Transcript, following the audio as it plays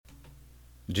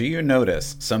Do you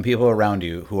notice some people around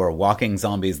you who are walking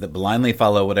zombies that blindly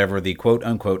follow whatever the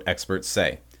quote-unquote experts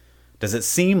say? Does it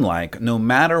seem like no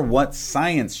matter what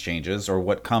science changes or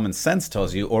what common sense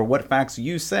tells you or what facts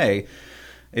you say,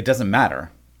 it doesn't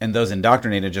matter, and those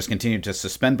indoctrinated just continue to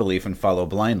suspend belief and follow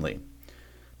blindly?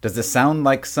 Does this sound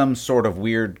like some sort of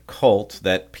weird cult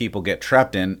that people get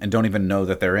trapped in and don't even know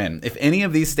that they're in? If any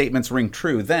of these statements ring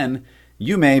true, then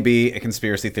you may be a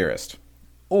conspiracy theorist.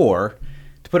 Or,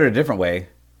 to put it a different way,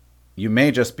 you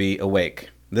may just be awake.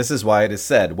 This is why it is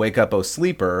said, "Wake up, O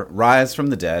sleeper, rise from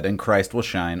the dead, and Christ will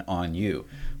shine on you."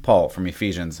 Paul from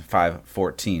Ephesians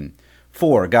 5:14.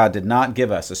 For God did not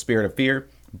give us a spirit of fear,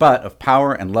 but of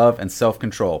power and love and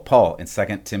self-control. Paul in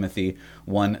 2 Timothy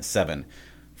 1:7.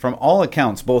 From all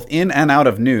accounts, both in and out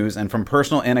of news and from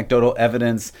personal anecdotal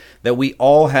evidence that we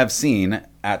all have seen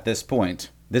at this point,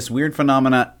 this weird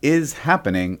phenomena is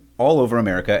happening all over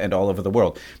America and all over the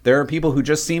world. There are people who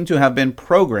just seem to have been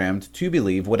programmed to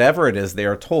believe whatever it is they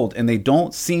are told, and they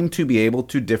don't seem to be able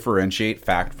to differentiate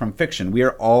fact from fiction. We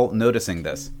are all noticing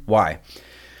this. Why?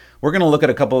 We're going to look at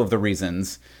a couple of the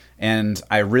reasons, and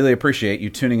I really appreciate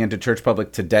you tuning into Church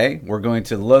Public today. We're going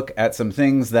to look at some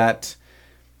things that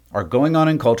are going on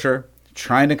in culture,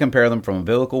 trying to compare them from a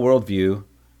biblical worldview,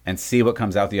 and see what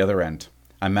comes out the other end.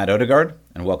 I'm Matt Odegaard,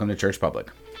 and welcome to Church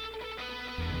Public.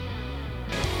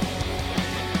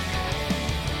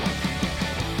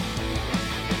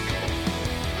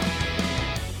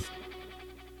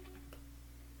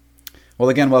 Well,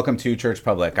 again, welcome to Church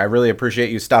Public. I really appreciate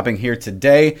you stopping here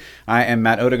today. I am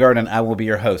Matt Odegaard, and I will be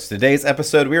your host. Today's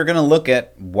episode, we are going to look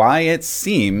at why it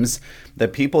seems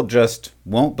that people just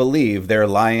won't believe their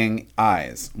lying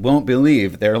eyes, won't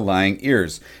believe their lying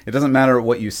ears. It doesn't matter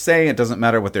what you say. It doesn't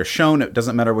matter what they're shown. It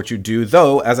doesn't matter what you do.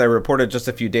 Though, as I reported just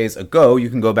a few days ago, you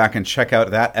can go back and check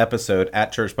out that episode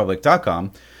at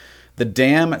churchpublic.com. The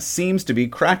dam seems to be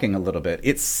cracking a little bit.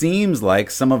 It seems like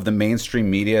some of the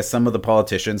mainstream media, some of the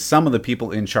politicians, some of the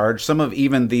people in charge, some of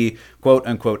even the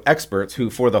quote-unquote experts who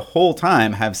for the whole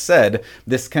time have said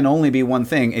this can only be one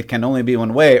thing, it can only be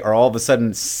one way, are all of a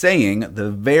sudden saying the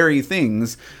very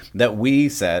things that we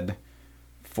said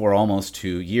for almost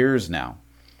 2 years now.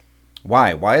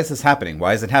 Why? Why is this happening?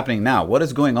 Why is it happening now? What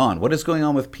is going on? What is going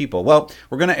on with people? Well,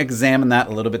 we're going to examine that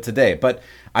a little bit today, but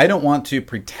I don't want to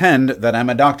pretend that I'm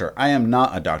a doctor. I am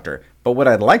not a doctor, but what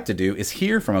I'd like to do is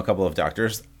hear from a couple of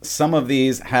doctors. Some of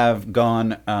these have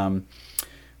gone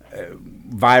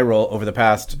viral over the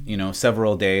past,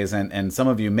 several days, and some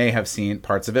of you may have seen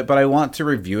parts of it, but I want to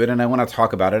review it, and I want to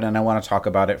talk about it, and I want to talk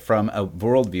about it from a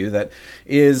worldview that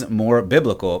is more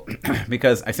biblical,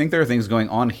 because I think there are things going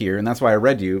on here, and that's why I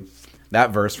read you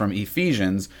that verse from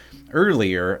Ephesians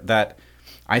earlier that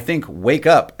I think wake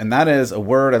up, and that is a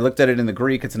word, I looked at it in the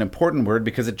Greek, it's an important word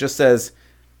because it just says,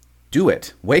 do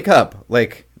it, wake up,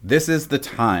 like this is the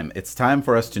time. It's time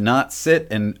for us to not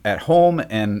sit at home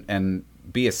and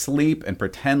be asleep and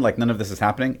pretend like none of this is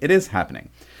happening. It is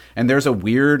happening, and there's a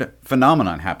weird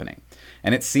phenomenon happening,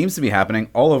 and it seems to be happening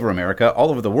all over America, all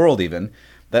over the world even,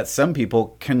 that some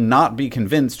people cannot be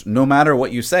convinced no matter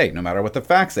what you say, no matter what the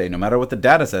facts say, no matter what the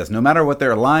data says, no matter what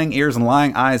their lying ears and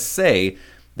lying eyes say,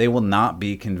 they will not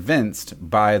be convinced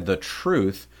by the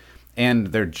truth, and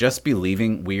they're just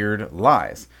believing weird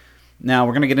lies. Now,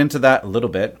 we're going to get into that a little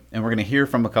bit, and we're going to hear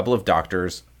from a couple of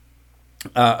doctors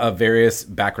of various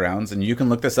backgrounds, and you can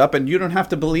look this up, and you don't have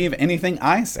to believe anything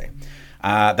I say.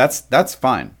 That's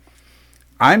fine.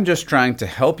 I'm just trying to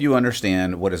help you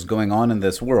understand what is going on in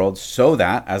this world so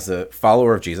that as a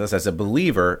follower of Jesus, as a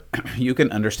believer, you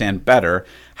can understand better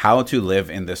how to live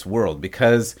in this world.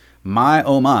 Because my,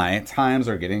 oh my, times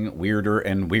are getting weirder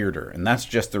and weirder. And that's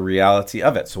just the reality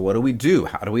of it. So what do we do?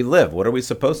 How do we live? What are we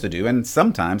supposed to do? And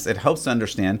sometimes it helps to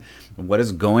understand what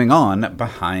is going on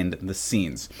behind the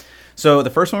scenes. So the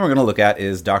first one we're going to look at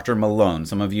is Dr. Malone.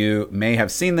 Some of you may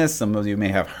have seen this. Some of you may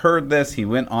have heard this. He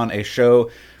went on a show,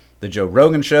 The Joe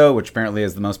Rogan Show, which apparently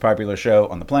is the most popular show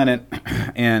on the planet,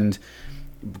 and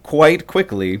quite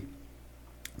quickly,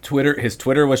 his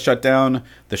Twitter was shut down.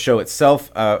 The show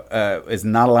itself is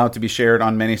not allowed to be shared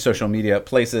on many social media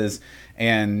places,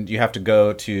 and you have to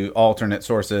go to alternate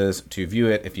sources to view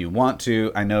it if you want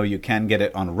to. I know you can get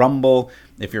it on Rumble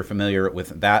if you're familiar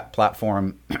with that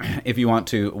platform. If you want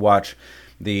to watch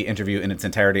the interview in its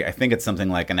entirety, I think it's something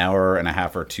like an hour and a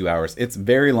half or 2 hours. It's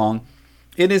very long.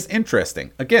 It is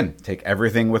interesting. Again, take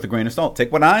everything with a grain of salt.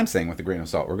 Take what I'm saying with a grain of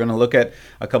salt. We're going to look at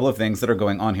a couple of things that are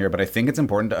going on here, but I think it's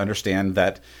important to understand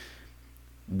that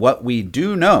what we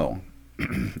do know,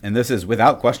 and this is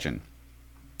without question,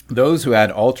 those who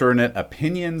had alternate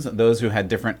opinions, those who had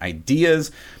different ideas,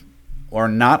 are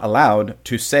not allowed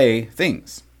to say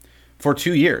things. For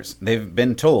 2 years, they've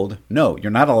been told, no,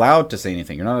 you're not allowed to say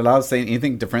anything. You're not allowed to say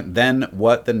anything different than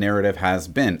what the narrative has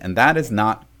been. And that is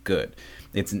not good.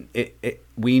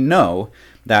 We know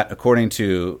that according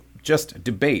to just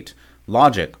debate,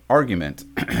 logic, argument,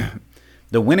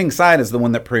 the winning side is the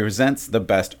one that presents the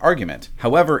best argument.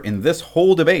 However, in this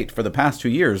whole debate for the past 2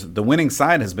 years, the winning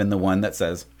side has been the one that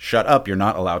says, shut up, you're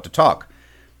not allowed to talk.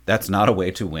 That's not a way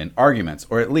to win arguments,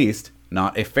 or at least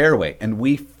not a fair way. And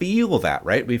we feel that,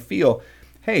 right? We feel,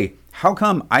 hey, how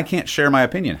come I can't share my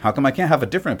opinion? How come I can't have a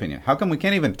different opinion? How come we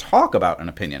can't even talk about an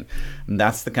opinion? And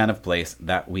that's the kind of place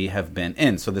that we have been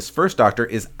in. So this first doctor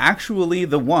is actually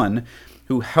the one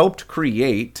who helped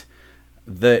create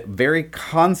the very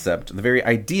concept, the very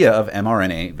idea of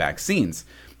mRNA vaccines.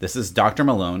 This is Dr.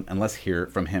 Malone, and let's hear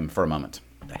from him for a moment.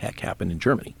 The heck happened in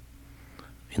Germany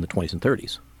in the 20s and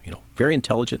 30s? Very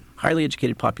intelligent, highly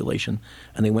educated population,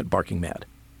 and they went barking mad.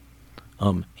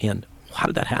 And how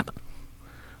did that happen?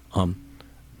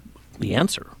 The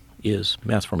answer is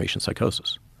mass formation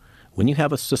psychosis. When you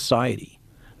have a society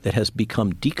that has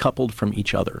become decoupled from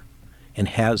each other and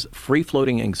has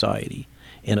free-floating anxiety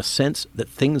and a sense that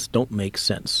things don't make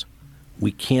sense,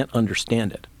 we can't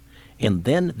understand it. And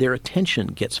then their attention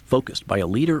gets focused by a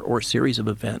leader or a series of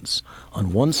events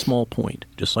on one small point,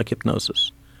 just like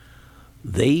hypnosis.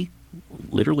 They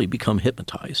literally become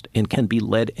hypnotized and can be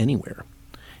led anywhere.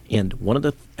 And one of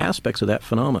the aspects of that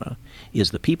phenomena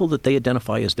is the people that they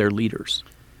identify as their leaders,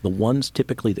 the ones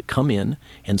typically that come in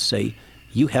and say,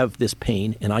 you have this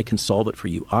pain and I can solve it for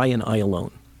you. I and I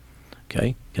alone,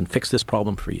 okay, can fix this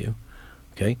problem for you.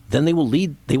 Okay, then they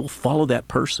will follow that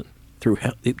person through.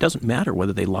 It doesn't matter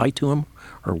whether they lie to him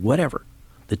or whatever.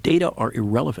 The data are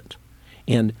irrelevant.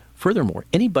 And furthermore,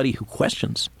 anybody who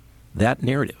questions that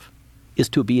narrative is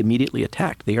to be immediately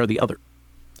attacked. They are the other.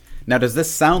 Now, does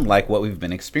this sound like what we've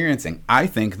been experiencing? I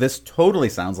think this totally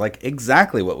sounds like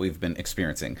exactly what we've been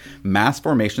experiencing. Mass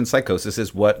formation psychosis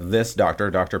is what this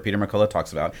doctor, Dr. Peter McCullough,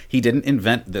 talks about. He didn't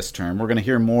invent this term. We're going to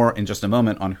hear more in just a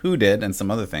moment on who did and some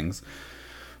other things.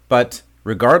 But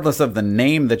regardless of the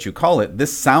name that you call it,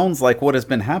 this sounds like what has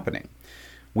been happening.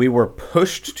 We were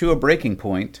pushed to a breaking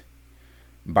point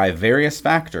by various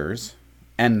factors,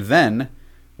 and then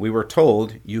we were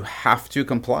told you have to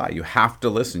comply, you have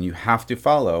to listen, you have to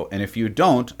follow. And if you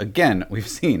don't, again, we've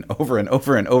seen over and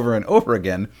over and over and over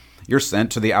again, you're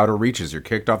sent to the outer reaches. You're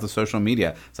kicked off the social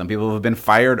media. Some people have been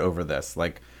fired over this.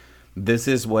 This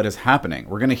is what is happening.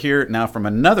 We're going to hear now from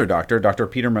another doctor, Dr.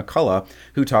 Peter McCullough,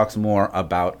 who talks more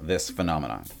about this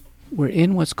phenomenon. We're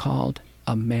in what's called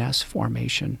a mass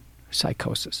formation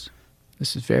psychosis.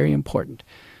 This is very important.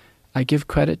 I give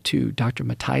credit to Dr.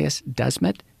 Matthias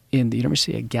Desmet in the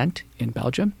University of Ghent in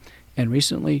Belgium, and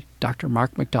recently Dr.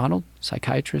 Mark McDonald,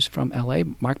 psychiatrist from LA.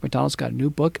 Mark McDonald's got a new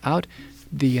book out,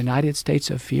 The United States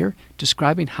of Fear,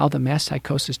 describing how the mass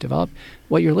psychosis developed.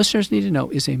 What your listeners need to know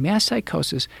is a mass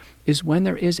psychosis is when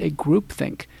there is a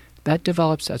groupthink that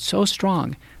develops that's so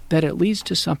strong that it leads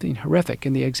to something horrific.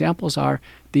 And the examples are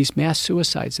these mass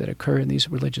suicides that occur in these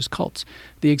religious cults.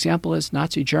 The example is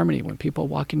Nazi Germany, when people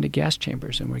walk into gas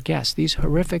chambers and were gassed. These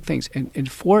horrific things. And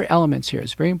 4 elements here.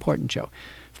 It's very important, Joe.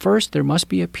 First, there must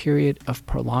be a period of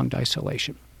prolonged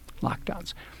isolation,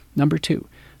 lockdowns. Number 2,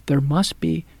 there must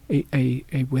be a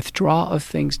withdrawal of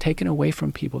things taken away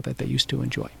from people that they used to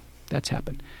enjoy. That's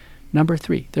happened. Number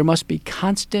 3, there must be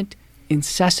constant,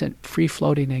 incessant,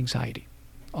 free-floating anxiety.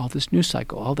 All this news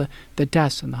cycle, all the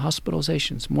deaths and the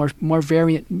hospitalizations, more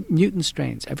variant mutant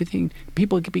strains, everything,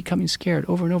 people becoming scared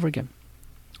over and over again.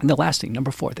 And the last thing,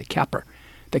 number 4, the capper.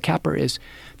 The capper is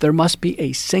there must be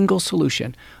a single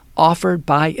solution offered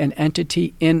by an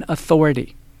entity in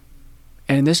authority.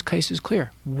 And in this case, is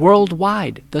clear.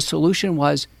 Worldwide, the solution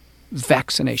was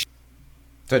vaccination.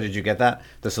 So did you get that?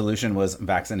 The solution was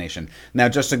vaccination. Now,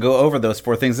 just to go over those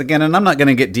 4 things again, and I'm not going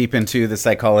to get deep into the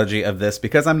psychology of this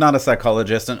because I'm not a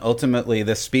psychologist, and ultimately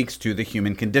this speaks to the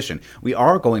human condition. We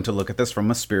are going to look at this from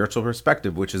a spiritual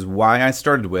perspective, which is why I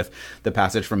started with the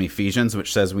passage from Ephesians,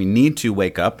 which says we need to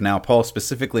wake up. Now, Paul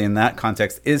specifically in that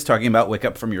context is talking about wake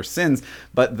up from your sins,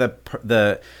 but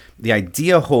the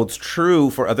idea holds true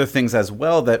for other things as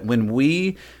well, that when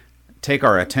we take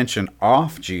our attention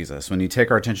off Jesus, when you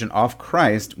take our attention off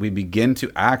Christ, we begin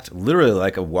to act literally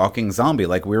like a walking zombie,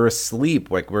 like we're asleep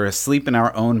in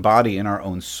our own body, in our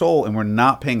own soul, and we're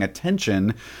not paying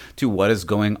attention to what is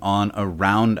going on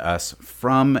around us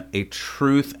from a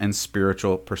truth and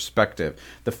spiritual perspective.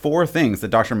 The 4 things that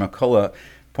Dr. McCullough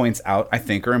points out, I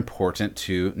think, are important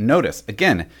to notice.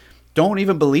 Again, don't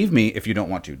even believe me if you don't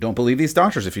want to. Don't believe these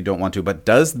doctors if you don't want to. But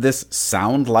does this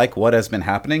sound like what has been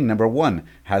happening? Number 1,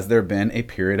 has there been a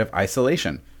period of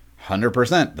isolation?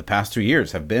 100%. The past 2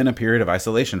 years have been a period of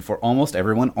isolation for almost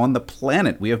everyone on the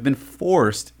planet. We have been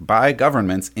forced by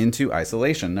governments into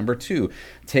isolation. Number 2,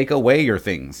 take away your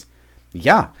things.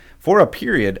 Yeah, for a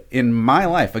period in my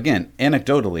life, again,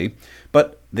 anecdotally,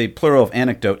 but the plural of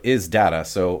anecdote is data,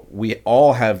 so we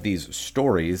all have these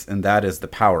stories, and that is the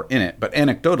power in it. But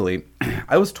anecdotally,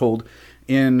 I was told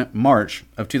in March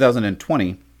of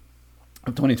 2020,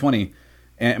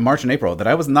 March and April, that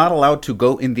I was not allowed to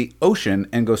go in the ocean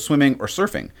and go swimming or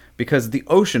surfing because the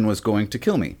ocean was going to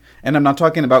kill me. And I'm not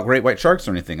talking about great white sharks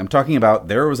or anything. I'm talking about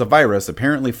there was a virus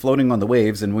apparently floating on the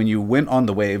waves, and when you went on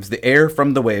the waves, the air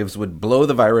from the waves would blow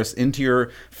the virus into your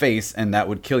face, and that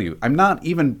would kill you. I'm not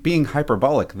even being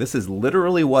hyperbolic. This is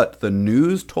literally what the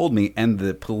news told me, and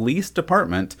the police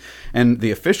department and the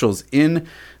officials in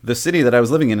the city that I was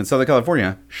living in Southern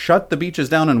California, shut the beaches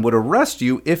down and would arrest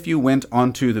you if you went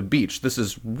onto the beach. This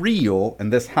is real,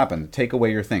 and this happened. Take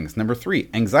away your things. Number 3,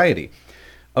 anxiety.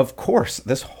 Of course,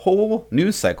 this whole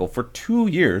news cycle for 2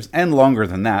 years, and longer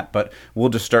than that, but we'll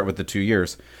just start with the 2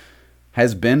 years,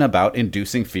 has been about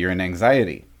inducing fear and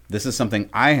anxiety. This is something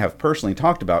I have personally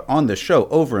talked about on this show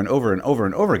over and over and over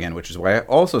and over again, which is why I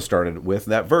also started with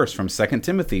that verse from 2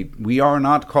 Timothy. We are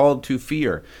not called to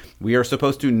fear. We are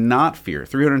supposed to not fear.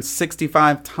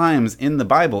 365 times in the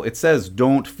Bible, it says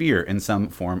don't fear in some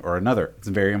form or another. It's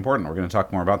very important. We're going to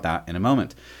talk more about that in a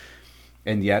moment.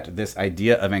 And yet this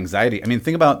idea of anxiety, I mean,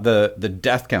 think about the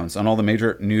death counts on all the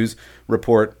major news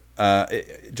report,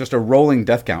 just a rolling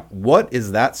death count. What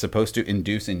is that supposed to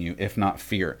induce in you, if not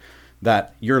fear?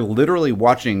 That you're literally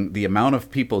watching the amount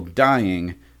of people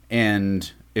dying,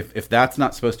 and if that's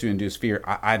not supposed to induce fear,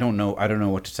 I don't know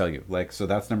what to tell you. So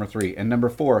that's number 3. And number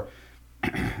 4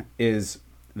 is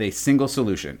the single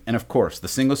solution. And of course, the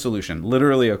single solution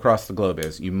literally across the globe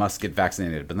is you must get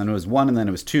vaccinated. But then it was 1, and then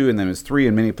it was 2, and then it was 3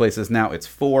 in many places. Now it's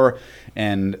 4.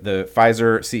 And the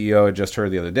Pfizer CEO I just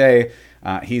heard the other day,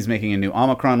 he's making a new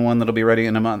Omicron one that'll be ready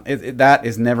in a month. That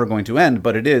is never going to end,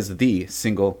 but it is the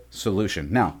single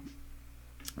solution. Now,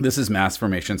 this is mass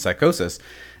formation psychosis.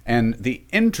 And the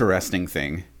interesting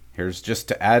thing, here's just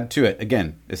to add to it,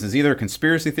 again, this is either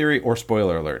conspiracy theory or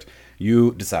spoiler alert.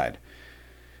 You decide.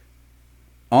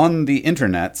 On the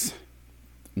internets,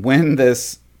 when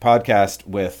this podcast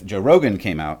with Joe Rogan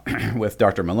came out with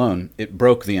Dr. Malone, it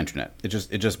broke the internet. It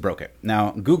just broke it.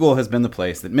 Now, Google has been the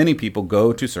place that many people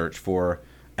go to search for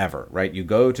ever, right? You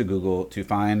go to Google to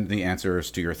find the answers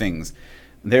to your things.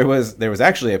 There was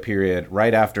actually a period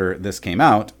right after this came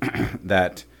out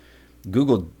that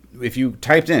Google, if you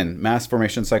typed in mass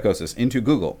formation psychosis into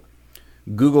Google,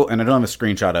 and I don't have a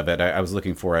screenshot of it. I was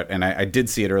looking for it, and I did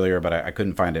see it earlier, but I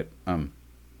couldn't find it.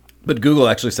 But Google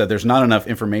actually said there's not enough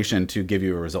information to give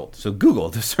you a result. So Google,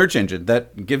 the search engine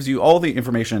that gives you all the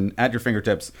information at your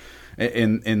fingertips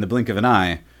in the blink of an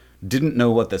eye, didn't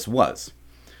know what this was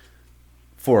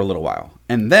for a little while.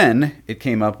 And then it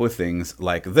came up with things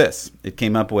like this. It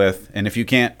came up with, and if you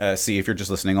can't see, if you're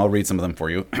just listening, I'll read some of them for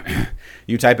you.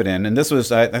 You type it in, and this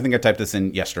was, I think I typed this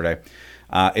in yesterday.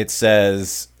 It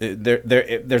says,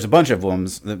 there's a bunch of them.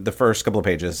 The first couple of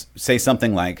pages say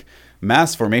something like,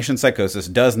 mass formation psychosis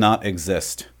does not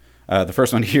exist. The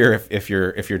first one here, if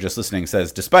you're just listening,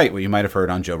 says, despite what you might have heard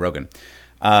on Joe Rogan.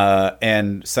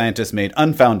 And scientists made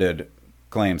unfounded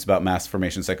claims about mass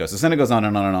formation psychosis. And it goes on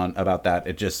and on and on about that.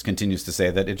 It just continues to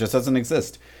say that it just doesn't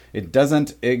exist. It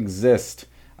doesn't exist.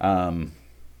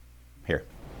 Here.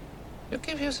 You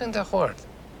keep using the word.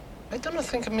 I don't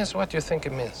think it means what you think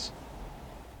it means.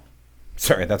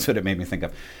 Sorry, that's what it made me think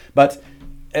of. But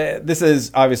this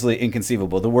is obviously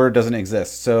inconceivable. The word doesn't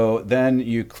exist. So then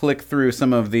you click through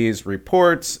some of these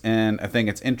reports, and I think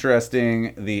it's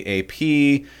interesting. The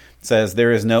AP says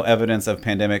there is no evidence of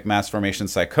pandemic mass formation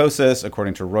psychosis,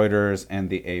 according to Reuters, and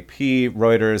the AP.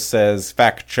 Reuters says,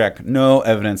 fact check, no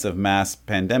evidence of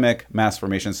pandemic mass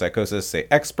formation psychosis, say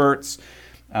experts.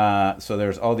 So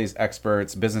there's all these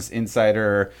experts, Business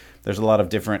Insider. There's a lot of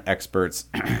different experts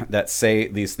that say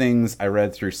these things. I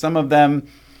read through some of them.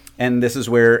 And this is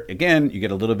where, again, you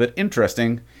get a little bit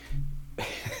interesting.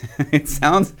 It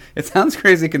sounds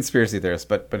crazy, conspiracy theorist,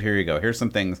 but here you go. Here's some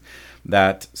things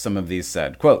that some of these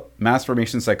said. Quote, mass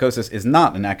formation psychosis is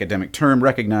not an academic term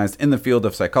recognized in the field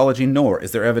of psychology, nor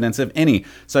is there evidence of any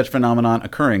such phenomenon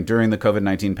occurring during the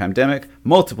COVID-19 pandemic.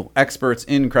 Multiple experts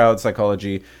in crowd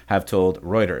psychology have told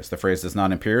Reuters. The phrase does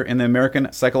not appear in the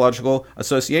American Psychological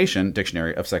Association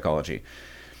Dictionary of Psychology.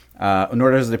 Nor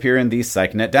does it appear in the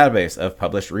PsycNet database of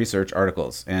published research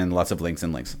articles, and lots of links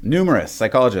and links. Numerous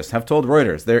psychologists have told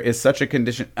Reuters there is such a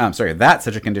condition. That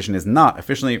such a condition is not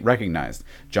officially recognized.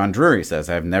 John Drury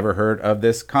says, "I have never heard of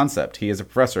this concept." He is a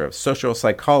professor of social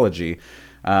psychology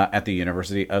at the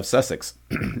University of Sussex.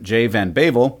 Jay Van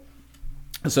Bavel,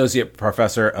 associate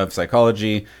professor of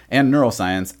psychology and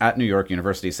neuroscience at New York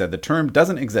University, said the term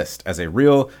doesn't exist as a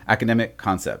real academic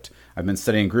concept. I've been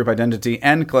studying group identity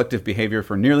and collective behavior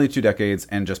for nearly 2 decades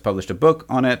and just published a book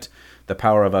on it, The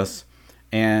Power of Us,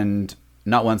 and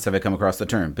not once have I come across the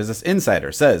term. Business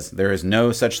Insider says there is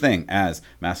no such thing as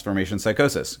mass formation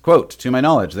psychosis. Quote, to my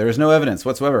knowledge, there is no evidence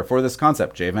whatsoever for this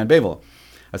concept. Jay Van Bavel,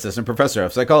 assistant professor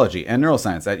of psychology and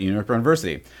neuroscience at York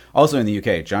University. Also in the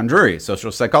UK, John Drury,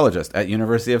 social psychologist at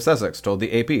University of Sussex, told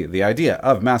the AP the idea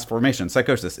of mass formation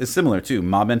psychosis is similar to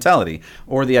mob mentality,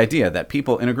 or the idea that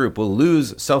people in a group will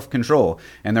lose self-control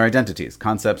and their identities,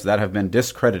 concepts that have been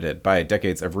discredited by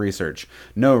decades of research.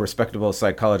 No respectable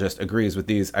psychologist agrees with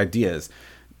these ideas,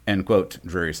 end quote,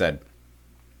 Drury said.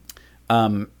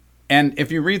 And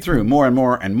if you read through more and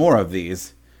more and more of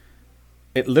these,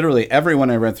 it literally, everyone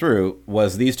I read through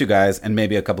was these 2 guys and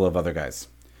maybe a couple of other guys.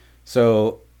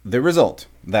 So the result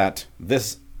that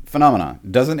this phenomena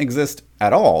doesn't exist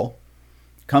at all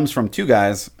comes from 2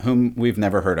 guys whom we've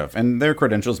never heard of. And their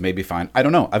credentials may be fine. I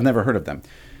don't know. I've never heard of them.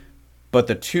 But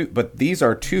these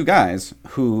are 2 guys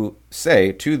who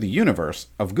say to the universe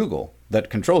of Google that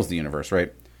controls the universe,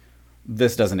 right?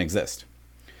 This doesn't exist.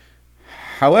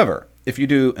 However, if you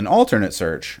do an alternate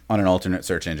search on an alternate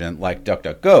search engine like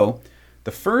DuckDuckGo,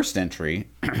 the first entry,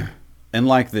 and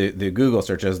like the Google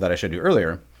searches that I showed you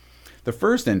earlier, the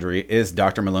first entry is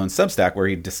Dr. Malone's Substack, where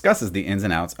he discusses the ins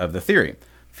and outs of the theory.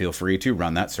 Feel free to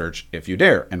run that search if you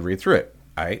dare and read through it.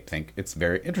 I think it's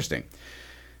very interesting.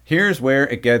 Here's where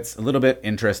it gets a little bit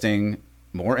interesting,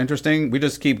 more interesting. We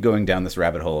just keep going down this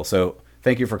rabbit hole. So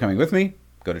thank you for coming with me.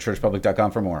 Go to churchpublic.com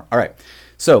for more. All right.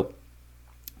 So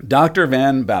Dr.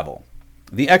 Van Bavel,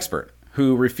 the expert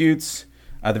who refutes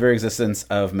the very existence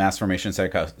of mass formation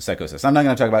psychosis. I'm not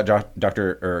going to talk about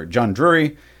Dr. John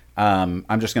Drury.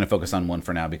 I'm just going to focus on one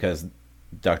for now because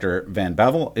Dr. Van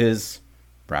Bavel is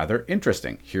rather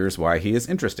interesting. Here's why he is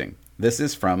interesting. This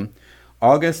is from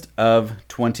August of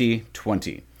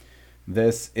 2020.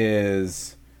 This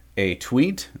is a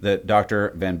tweet that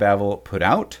Dr. Van Bavel put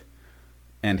out,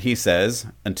 and he says,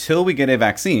 until we get a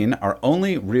vaccine, our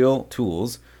only real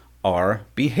tools are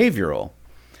behavioral.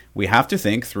 We have to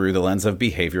think through the lens of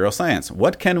behavioral science.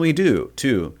 What can we do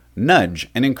to nudge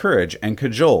and encourage and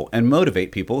cajole and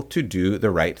motivate people to do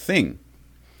the right thing?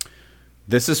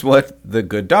 This is what the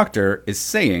good doctor is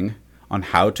saying on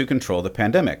how to control the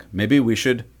pandemic. Maybe we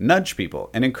should nudge people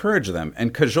and encourage them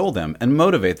and cajole them and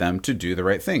motivate them to do the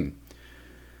right thing.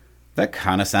 That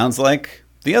kind of sounds like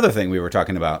the other thing we were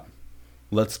talking about.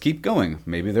 Let's keep going.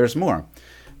 Maybe there's more.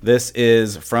 This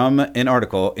is from an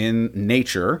article in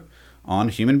Nature on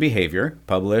human behavior,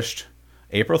 published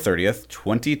April 30th,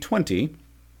 2020,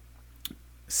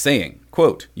 saying,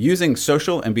 quote, using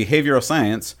social and behavioral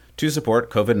science to support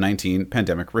COVID-19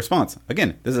 pandemic response.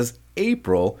 Again, this is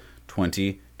April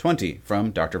 2020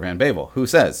 from Dr. Van Bavel, who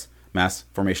says mass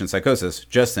formation psychosis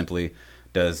just simply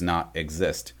does not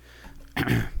exist.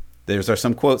 These are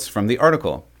some quotes from the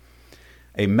article.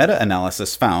 A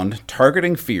meta-analysis found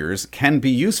targeting fears can be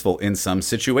useful in some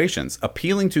situations.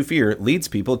 Appealing to fear leads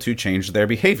people to change their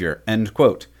behavior. End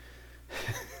quote.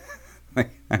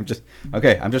 I'm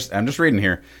just reading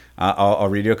here. I'll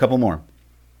read you a couple more.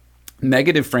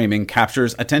 Negative framing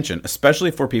captures attention,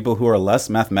 especially for people who are less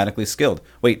mathematically skilled.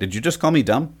 Wait, did you just call me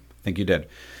dumb? I think you did.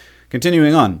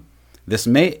 Continuing on. This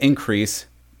may increase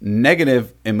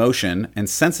negative emotion and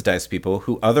sensitize people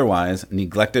who otherwise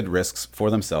neglected risks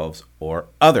for themselves or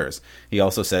others. He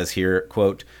also says here,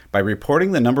 quote, by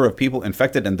reporting the number of people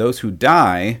infected and those who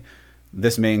die,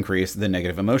 this may increase the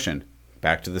negative emotion.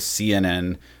 Back to the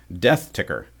CNN death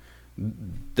ticker.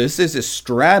 This is a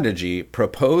strategy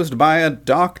proposed by a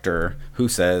doctor who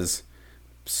says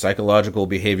psychological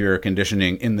behavior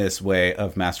conditioning in this way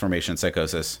of mass formation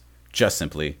psychosis just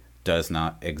simply does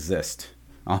not exist.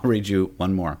 I'll read you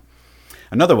one more.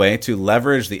 Another way to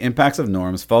leverage the impacts of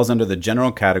norms falls under the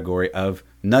general category of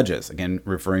nudges. Again,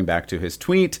 referring back to his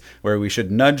tweet where we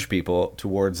should nudge people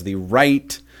towards the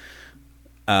right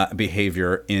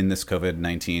behavior in this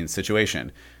COVID-19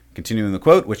 situation. Continuing the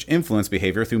quote, which influence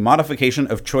behavior through modification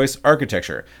of choice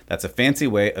architecture. That's a fancy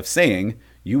way of saying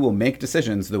you will make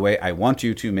decisions the way I want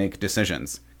you to make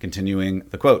decisions. Continuing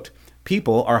the quote,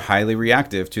 people are highly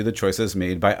reactive to the choices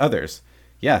made by others.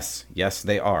 Yes,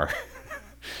 they are.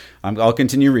 I'll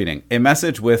continue reading. A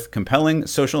message with compelling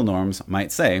social norms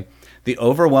might say, the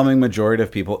overwhelming majority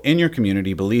of people in your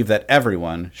community believe that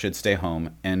everyone should stay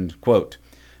home, end quote.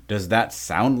 Does that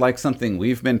sound like something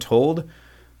we've been told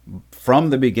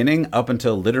from the beginning up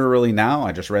until literally now?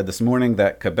 I just read this morning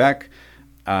that Quebec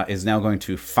is now going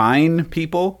to fine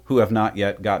people who have not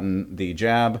yet gotten the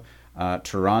jab.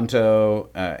 Toronto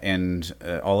and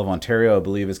all of Ontario, I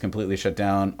believe, is completely shut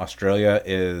down. Australia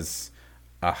is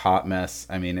a hot mess.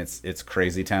 I mean, it's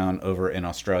crazy town over in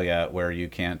Australia where you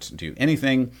can't do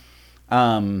anything.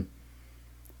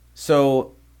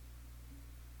 So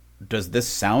does this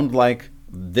sound like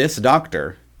this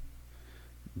doctor,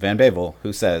 Van Bavel,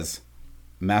 who says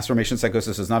mass formation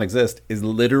psychosis does not exist, is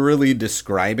literally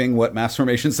describing what mass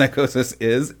formation psychosis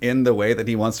is in the way that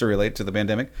he wants to relate to the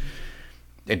pandemic?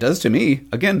 It does to me.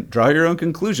 Again, draw your own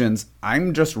conclusions.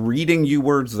 I'm just reading you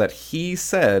words that he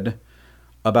said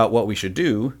about what we should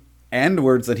do and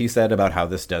words that he said about how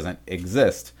this doesn't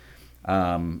exist.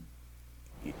 You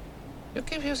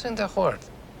keep using the word.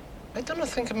 I don't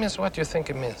think it means what you think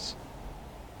it means.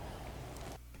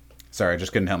 Sorry, I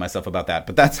just couldn't help myself about that.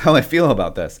 But that's how I feel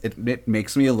about this. It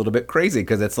makes me a little bit crazy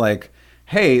because it's like,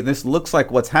 hey, this looks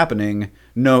like what's happening.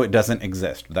 No, it doesn't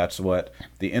exist. That's what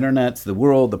the internet, the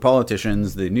world, the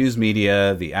politicians, the news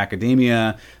media, the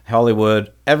academia,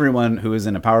 Hollywood, everyone who is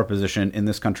in a power position in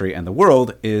this country and the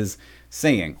world is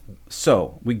saying.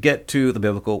 So we get to the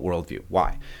biblical worldview.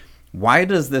 Why? Why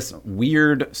does this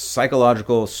weird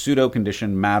psychological pseudo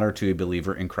condition matter to a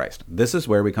believer in Christ? This is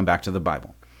where we come back to the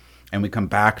Bible and we come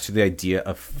back to the idea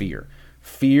of fear.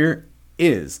 Fear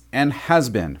is and has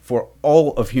been for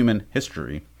all of human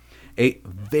history a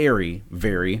very,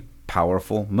 very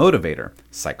powerful motivator.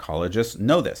 Psychologists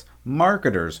know this.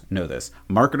 Marketers know this.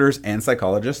 Marketers and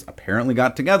psychologists apparently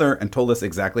got together and told us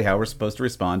exactly how we're supposed to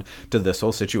respond to this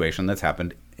whole situation that's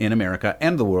happened in America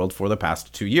and the world for the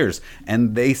past 2 years.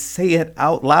 And they say it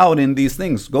out loud in these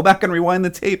things. Go back and rewind the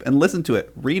tape and listen to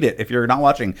it. Read it. If you're not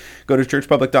watching, go to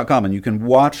churchpublic.com and you can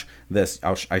watch this.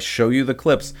 I show you the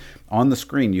clips on the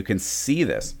screen. You can see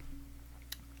this.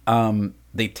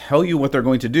 They tell you what they're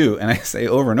going to do. And I say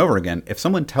over and over again, if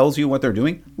someone tells you what they're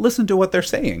doing, listen to what they're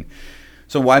saying.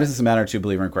 So why does this matter to a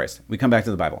believer in Christ? We come back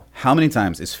to the Bible. How many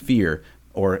times is fear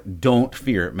or don't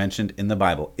fear mentioned in the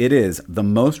Bible? It is the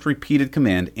most repeated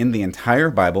command in the entire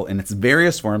Bible in its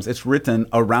various forms. It's written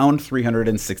around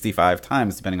 365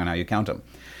 times, depending on how you count them.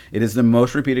 It is the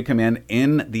most repeated command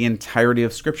in the entirety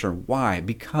of Scripture. Why?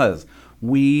 Because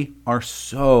we are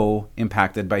so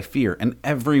impacted by fear, and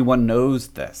everyone knows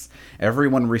this.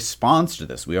 Everyone responds to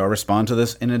this. We all respond to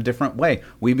this in a different way.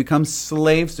 We become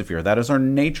slaves to fear. That is our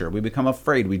nature. We become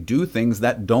afraid. We do things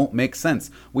that don't make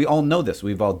sense. We all know this.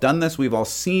 We've all done this. We've all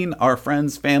seen our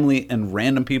friends, family, and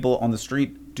random people on the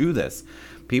street do this.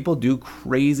 People do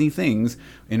crazy things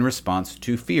in response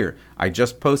to fear. I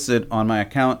just posted on my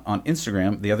account on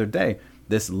Instagram the other day,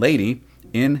 this lady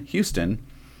in Houston,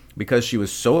 because she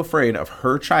was so afraid of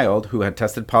her child who had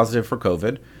tested positive for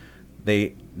COVID,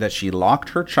 that she locked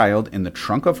her child in the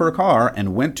trunk of her car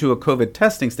and went to a COVID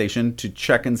testing station to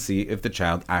check and see if the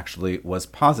child actually was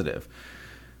positive.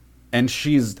 And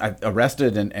she's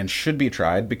arrested and should be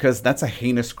tried because that's a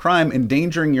heinous crime,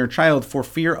 endangering your child for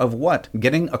fear of what?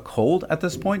 Getting a cold at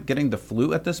this point? Getting the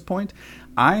flu at this point?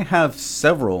 I have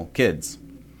several kids.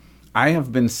 I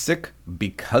have been sick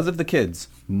because of the kids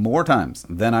more times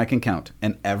than I can count.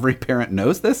 And every parent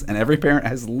knows this, and every parent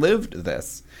has lived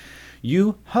this.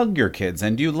 You hug your kids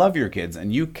and you love your kids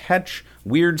and you catch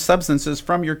weird substances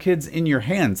from your kids in your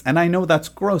hands. And I know that's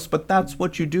gross, but that's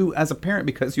what you do as a parent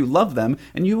because you love them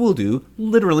and you will do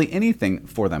literally anything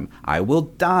for them. I will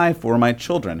die for my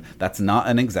children. That's not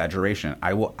an exaggeration.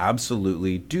 I will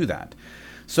absolutely do that.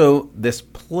 So this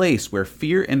place where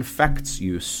fear infects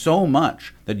you so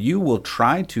much that you will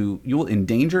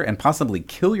endanger and possibly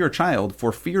kill your child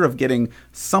for fear of getting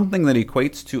something that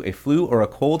equates to a flu or a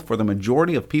cold for the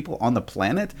majority of people on the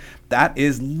planet, that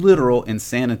is literal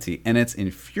insanity. And it's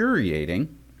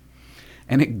infuriating.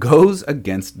 And it goes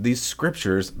against these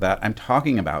scriptures that I'm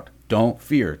talking about. Don't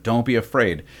fear. Don't be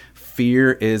afraid.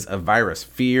 Fear is a virus.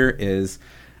 Fear is...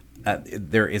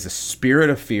 there is a spirit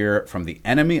of fear from the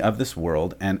enemy of this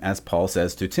world, and as Paul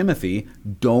says to Timothy,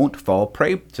 don't fall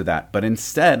prey to that, but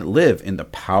instead live in the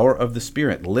power of the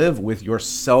Spirit. Live with your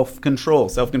self-control.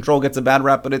 Self-control gets a bad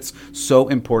rap, but it's so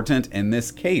important in this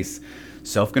case.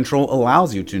 Self-control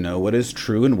allows you to know what is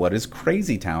true and what is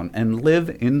crazy town, and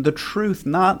live in the truth,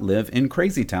 not live in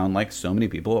crazy town like so many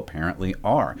people apparently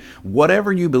are.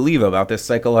 Whatever you believe about this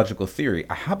psychological theory,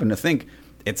 I happen to think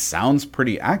it sounds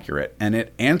pretty accurate, and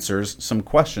it answers some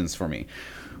questions for me.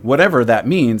 Whatever that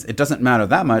means, it doesn't matter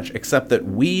that much, except that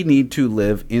we need to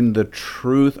live in the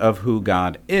truth of who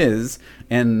God is,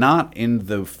 and not in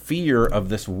the fear of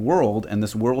this world, and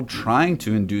this world trying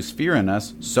to induce fear in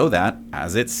us, so that,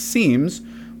 as it seems,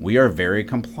 we are very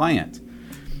compliant.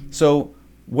 So,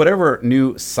 whatever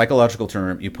new psychological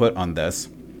term you put on this,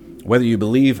 Whether you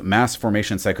believe mass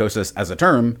formation psychosis as a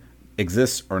term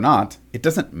exists or not, it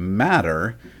doesn't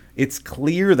matter. It's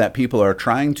clear that people are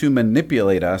trying to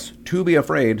manipulate us to be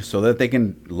afraid so that they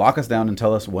can lock us down and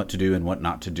tell us what to do and what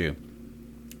not to do.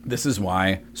 This is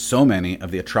why so many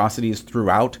of the atrocities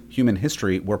throughout human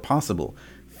history were possible.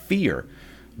 Fear.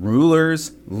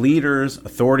 Rulers, leaders,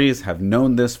 authorities have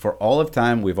known this for all of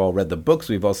time. We've all read the books.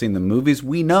 We've all seen the movies.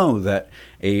 We know that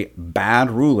a bad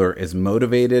ruler is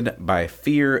motivated by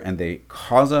fear, and they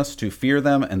cause us to fear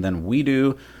them, and then we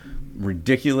do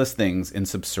ridiculous things in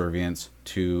subservience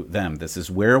to them. This is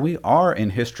where we are in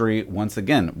history once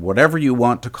again. Whatever you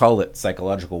want to call it,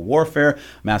 psychological warfare,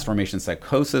 mass formation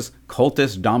psychosis,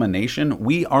 cultist domination,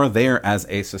 we are there as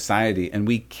a society, and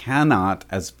we cannot,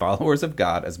 as followers of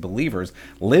God, as believers,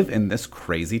 live in this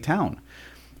crazy town.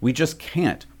 We just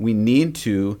can't. We need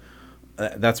to.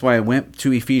 That's why I went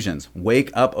to Ephesians. Wake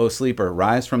up, O sleeper,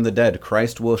 rise from the dead.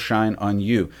 Christ will shine on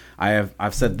you.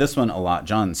 I've said this one a lot.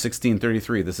 John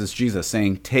 16:33. This is Jesus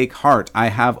saying, take heart, I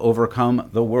have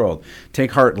overcome the world.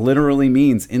 Take heart literally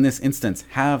means, in this instance,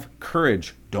 have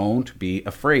courage. Don't be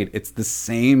afraid. It's the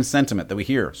same sentiment that we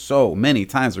hear so many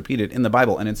times repeated in the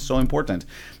Bible, and it's so important.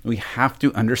 We have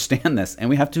to understand this, and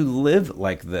we have to live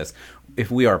like this. If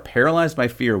we are paralyzed by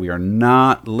fear, we are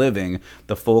not living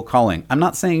the full calling. I'm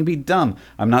not saying be dumb.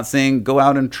 I'm not saying go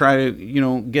out and try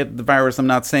to, get the virus. I'm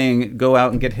not saying go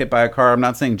out and get hit by a car. I'm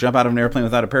not saying jump out of an airplane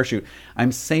without a parachute.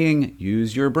 I'm saying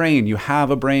use your brain. You have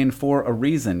a brain for a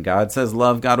reason. God says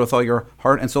love God with all your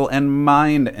heart and soul and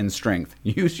mind and strength.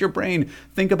 Use your brain.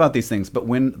 Think about these things. But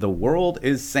when the world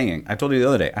is saying, I told you the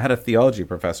other day, I had a theology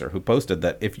professor who posted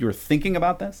that if you're thinking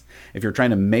about this, if you're trying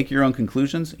to make your own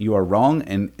conclusions, you are wrong.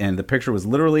 And the picture was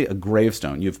literally a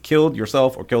gravestone. You've killed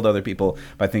yourself or killed other people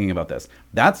by thinking about this.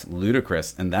 That's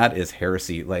ludicrous, and that is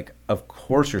heresy. Like, of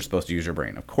course you're supposed to use your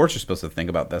brain. Of course you're supposed to think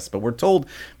about this, but we're told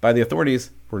by the authorities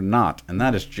we're not, and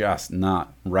that is just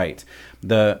not right.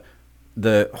 The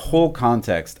whole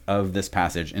context of this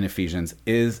passage in Ephesians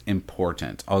is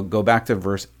important. I'll go back to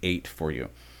verse 8 for you.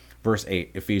 Verse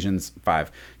 8, Ephesians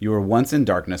 5. You were once in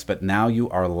darkness, but now you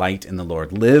are light in the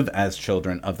Lord. Live as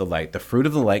children of the light. The fruit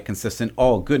of the light consists in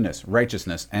all goodness,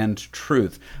 righteousness, and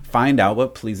truth. Find out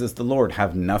what pleases the Lord.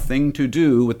 Have nothing to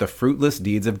do with the fruitless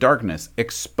deeds of darkness.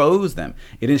 Expose them.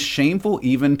 It is shameful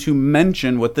even to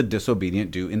mention what the disobedient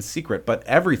do in secret, but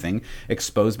everything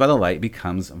exposed by the light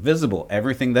becomes visible.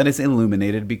 Everything that is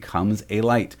illuminated becomes a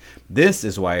light. This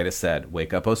is why it is said,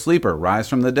 wake up, O sleeper, rise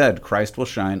from the dead. Christ will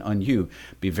shine on you.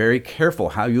 Be very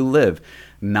careful how you live,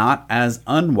 not as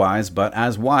unwise, but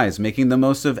as wise, making the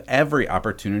most of every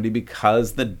opportunity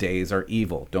because the days are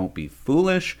evil. Don't be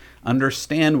foolish.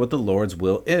 Understand what the Lord's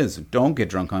will is. Don't get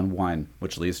drunk on wine,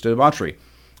 which leads to debauchery.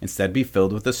 Instead, be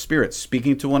filled with the Spirit,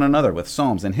 speaking to one another with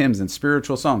psalms and hymns and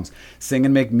spiritual songs. Sing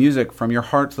and make music from your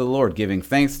heart to the Lord, giving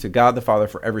thanks to God the Father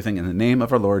for everything in the name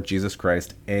of our Lord Jesus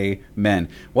Christ. Amen.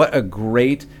 What a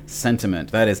great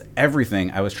sentiment. That is everything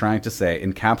I was trying to say,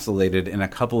 encapsulated in a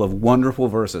couple of wonderful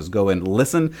verses. Go and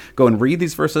listen, go and read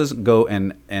these verses, go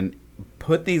and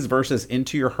put these verses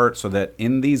into your heart so that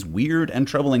in these weird and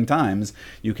troubling times,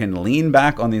 you can lean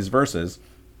back on these verses,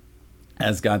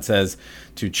 as God says,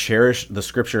 to cherish the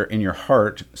scripture in your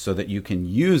heart so that you can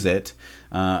use it.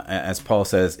 As Paul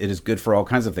says, it is good for all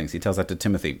kinds of things. He tells that to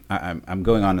Timothy. I'm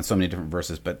going on in so many different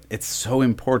verses, but it's so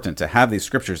important to have these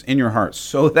scriptures in your heart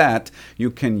so that you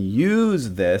can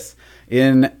use this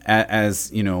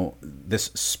as this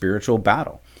spiritual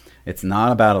battle. It's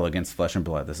not a battle against flesh and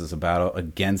blood. This is a battle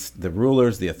against the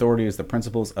rulers, the authorities, the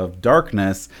principles of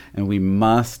darkness, and we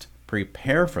must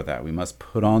prepare for that. We must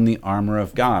put on the armor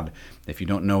of God. If you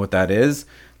don't know what that is,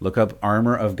 look up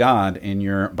armor of God in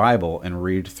your Bible and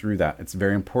read through that. It's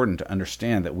very important to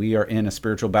understand that we are in a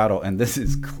spiritual battle, and this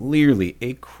is clearly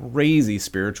a crazy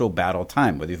spiritual battle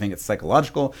time. Whether you think it's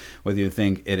psychological, whether you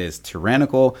think it is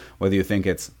tyrannical, whether you think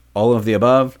it's all of the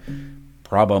above,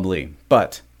 probably.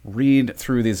 But read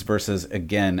through these verses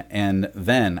again, and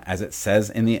then, as it says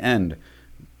in the end,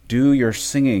 do your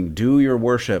singing, do your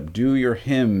worship, do your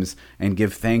hymns, and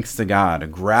give thanks to God.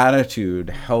 Gratitude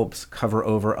helps cover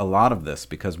over a lot of this,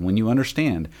 because when you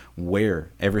understand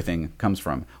where everything comes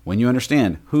from, when you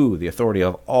understand who the authority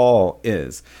of all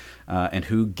is, and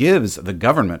who gives the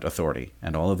government authority,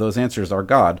 and all of those answers are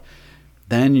God,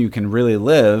 then you can really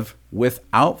live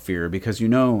without fear, because you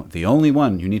know the only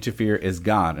one you need to fear is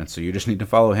God. And so you just need to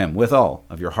follow him with all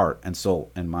of your heart and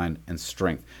soul and mind and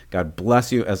strength. God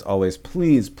bless you as always.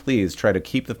 Please, please try to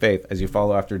keep the faith as you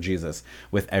follow after Jesus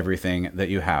with everything that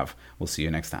you have. We'll see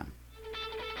you next time.